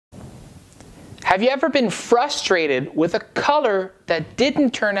Have you ever been frustrated with a color that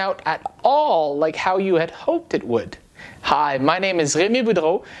didn't turn out at all like how you had hoped it would? Hi, my name is Rémi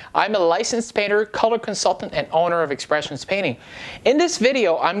Boudreau. I'm a licensed painter, color consultant, and owner of Expressions Painting. In this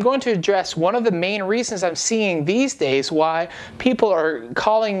video, I'm going to address one of the main reasons I'm seeing these days why people are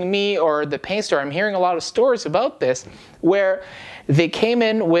calling me or the paint store. I'm hearing a lot of stories about this where they came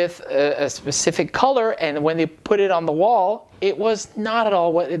in with a specific color, and when they put it on the wall, it was not at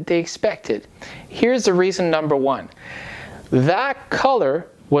all what they expected. Here's the reason number one. That color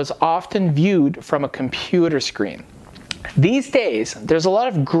was often viewed from a computer screen. These days, there's a lot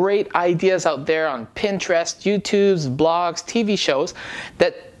of great ideas out there on Pinterest, YouTube's, blogs, TV shows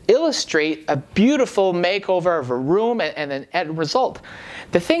that illustrate a beautiful makeover of a room and an end result.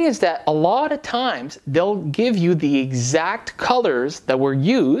 The thing is that a lot of times they'll give you the exact colors that were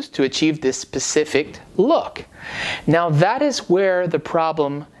used to achieve this specific look. Now that is where the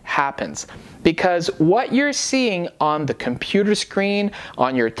problem happens, because what you're seeing on the computer screen,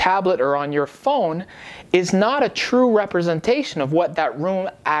 on your tablet, or on your phone is not a true representation of what that room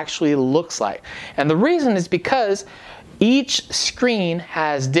actually looks like. And the reason is because each screen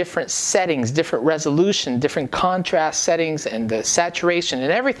has different settings, different resolution, different contrast settings, and the saturation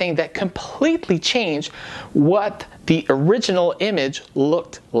and everything that completely change what the original image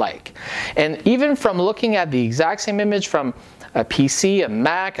looked like. And even from looking at the exact same image from a PC, a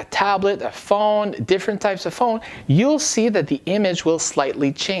Mac, a tablet, a phone, different types of phone, you'll see that the image will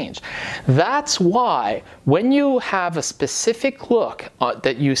slightly change. That's why when you have a specific look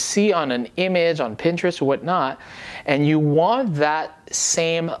that you see on an image on Pinterest or whatnot, and you want that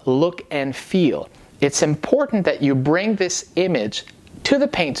same look and feel, it's important that you bring this image to the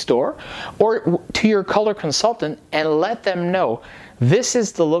paint store or to your color consultant and let them know this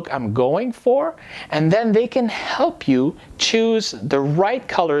is the look I'm going for, and then they can help you choose the right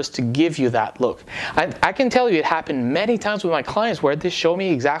colors to give you that look. I can tell you it happened many times with my clients where they show me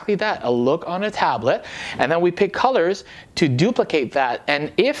exactly that, a look on a tablet, and then we pick colors to duplicate that.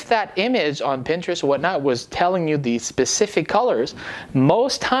 And if that image on Pinterest or whatnot was telling you the specific colors,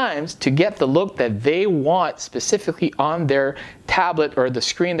 most times to get the look that they want specifically on their tablet or the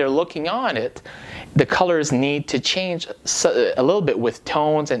screen they're looking on it, the colors need to change a little bit with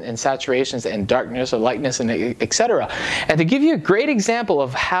tones and saturations and darkness or lightness and etc. And to give you a great example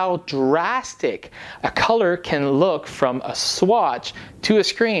of how drastic a color can look from a swatch to a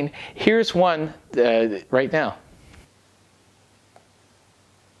screen, here's one right now.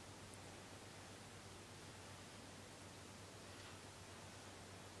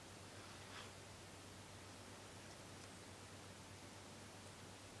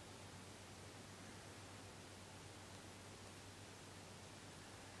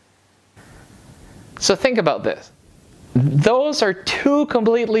 So think about this. Those are two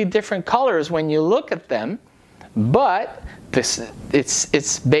completely different colors when you look at them, but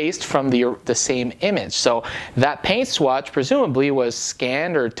it's based from the same image. So that paint swatch presumably was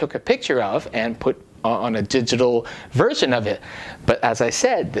scanned or took a picture of and put on a digital version of it. But as I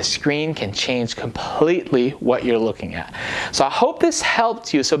said, the screen can change completely what you're looking at. So I hope this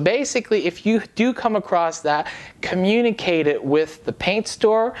helped you. So basically, if you do come across that, communicate it with the paint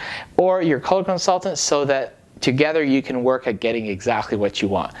store or your color consultant so that together you can work at getting exactly what you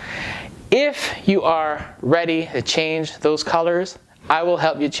want. If you are ready to change those colors, I will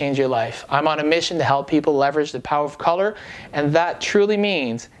help you change your life. I'm on a mission to help people leverage the power of color, and that truly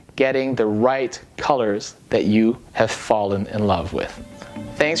means getting the right colors that you have fallen in love with.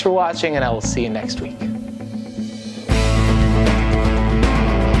 Thanks for watching, and I will see you next week.